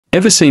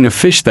Ever seen a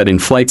fish that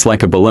inflates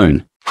like a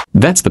balloon?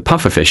 That's the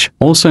pufferfish,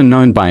 also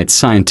known by its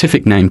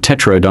scientific name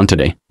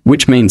Tetraodontidae,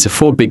 which means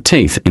four big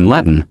teeth in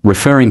Latin,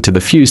 referring to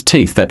the fused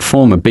teeth that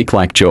form a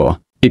beak-like jaw.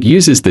 It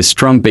uses this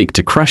strong beak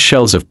to crush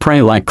shells of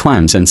prey like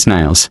clams and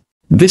snails.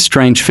 This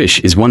strange fish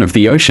is one of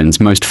the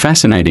ocean's most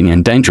fascinating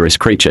and dangerous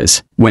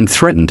creatures. When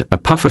threatened, a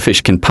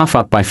pufferfish can puff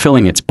up by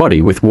filling its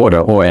body with water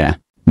or air,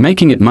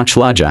 making it much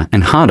larger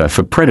and harder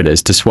for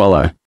predators to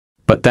swallow.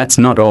 But that's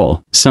not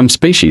all. Some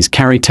species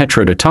carry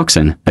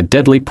tetrodotoxin, a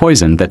deadly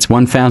poison that's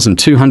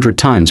 1,200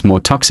 times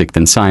more toxic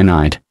than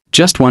cyanide.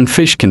 Just one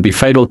fish can be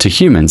fatal to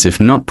humans if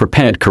not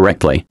prepared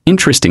correctly.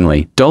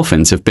 Interestingly,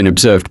 dolphins have been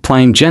observed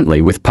playing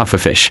gently with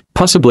pufferfish,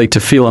 possibly to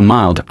feel a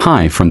mild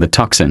high from the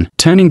toxin,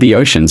 turning the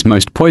ocean's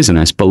most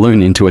poisonous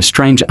balloon into a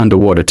strange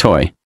underwater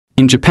toy.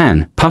 In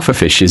Japan,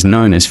 pufferfish is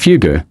known as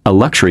fugu, a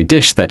luxury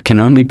dish that can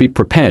only be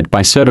prepared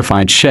by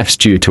certified chefs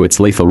due to its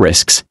lethal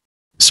risks.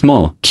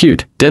 Small,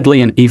 cute, deadly,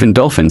 and even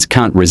dolphins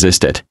can't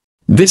resist it.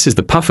 This is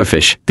the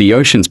pufferfish, the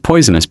ocean's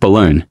poisonous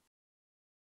balloon.